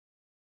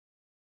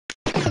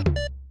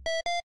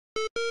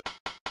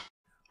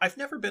I've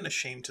never been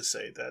ashamed to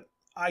say that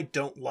I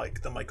don't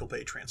like the Michael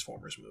Bay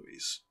Transformers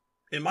movies.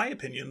 In my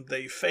opinion,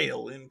 they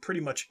fail in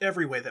pretty much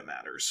every way that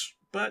matters,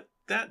 but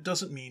that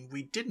doesn't mean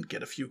we didn't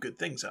get a few good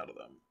things out of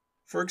them.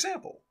 For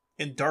example,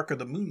 in Dark of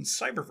the Moon's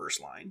Cyberverse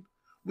line,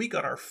 we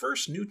got our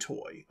first new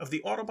toy of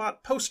the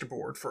Autobot poster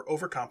board for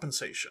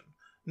overcompensation,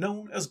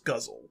 known as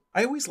Guzzle.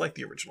 I always liked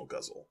the original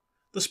Guzzle.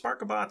 The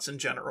Sparkabots in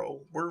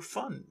general were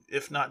fun,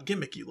 if not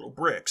gimmicky little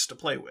bricks to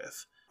play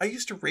with. I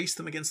used to race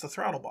them against the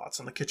Throttlebots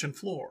on the kitchen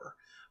floor.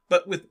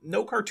 But with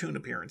no cartoon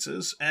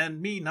appearances,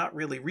 and me not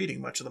really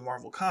reading much of the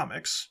Marvel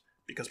comics,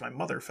 because my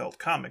mother felt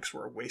comics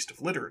were a waste of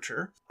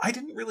literature, I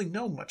didn't really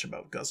know much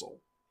about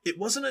Guzzle. It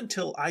wasn't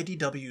until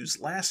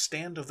IDW's Last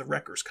Stand of the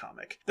Wreckers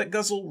comic that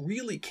Guzzle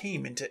really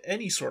came into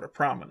any sort of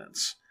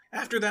prominence.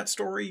 After that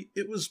story,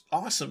 it was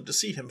awesome to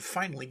see him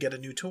finally get a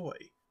new toy.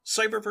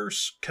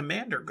 Cyberverse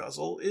Commander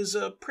Guzzle is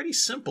a pretty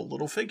simple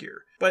little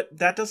figure, but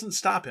that doesn't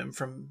stop him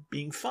from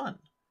being fun.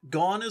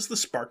 Gone is the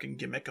sparking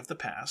gimmick of the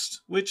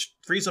past, which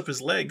frees up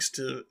his legs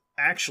to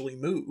actually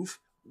move.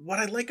 What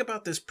I like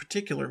about this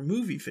particular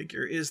movie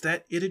figure is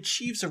that it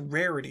achieves a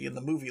rarity in the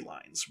movie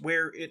lines,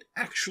 where it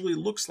actually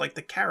looks like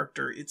the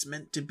character it's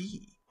meant to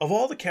be. Of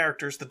all the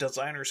characters the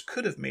designers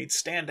could have made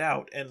stand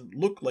out and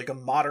look like a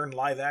modern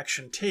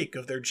live-action take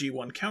of their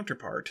G1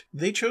 counterpart,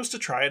 they chose to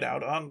try it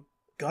out on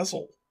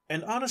Guzzle.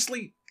 And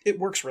honestly, it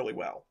works really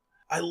well.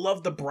 I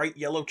love the bright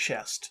yellow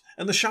chest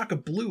and the shock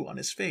of blue on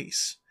his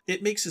face.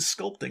 It makes his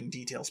sculpting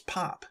details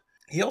pop.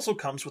 He also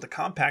comes with a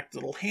compact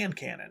little hand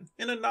cannon,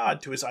 in a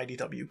nod to his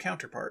IDW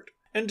counterpart.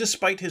 And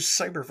despite his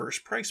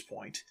Cyberverse price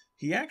point,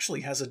 he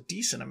actually has a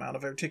decent amount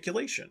of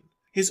articulation.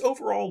 His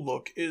overall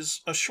look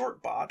is a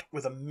short bot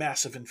with a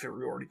massive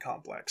inferiority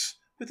complex,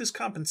 with his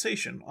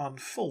compensation on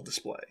full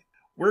display.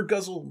 Where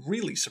Guzzle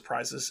really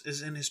surprises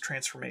is in his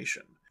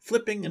transformation,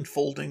 flipping and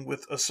folding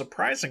with a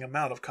surprising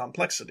amount of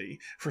complexity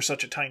for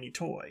such a tiny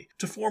toy,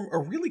 to form a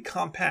really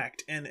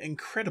compact and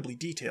incredibly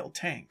detailed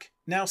tank.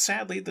 Now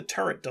sadly the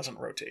turret doesn't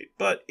rotate,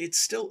 but it's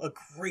still a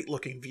great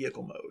looking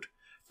vehicle mode.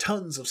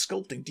 Tons of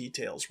sculpting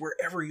details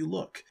wherever you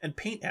look, and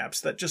paint apps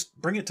that just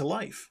bring it to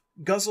life.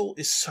 Guzzle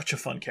is such a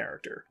fun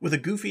character, with a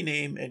goofy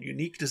name and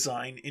unique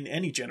design in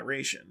any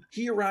generation.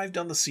 He arrived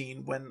on the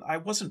scene when I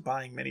wasn't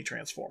buying many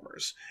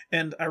Transformers,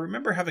 and I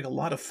remember having a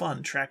lot of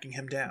fun tracking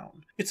him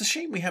down. It's a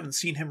shame we haven't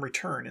seen him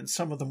return in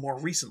some of the more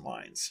recent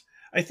lines.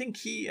 I think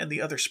he and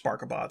the other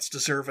Sparkabots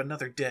deserve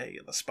another day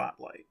in the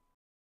spotlight.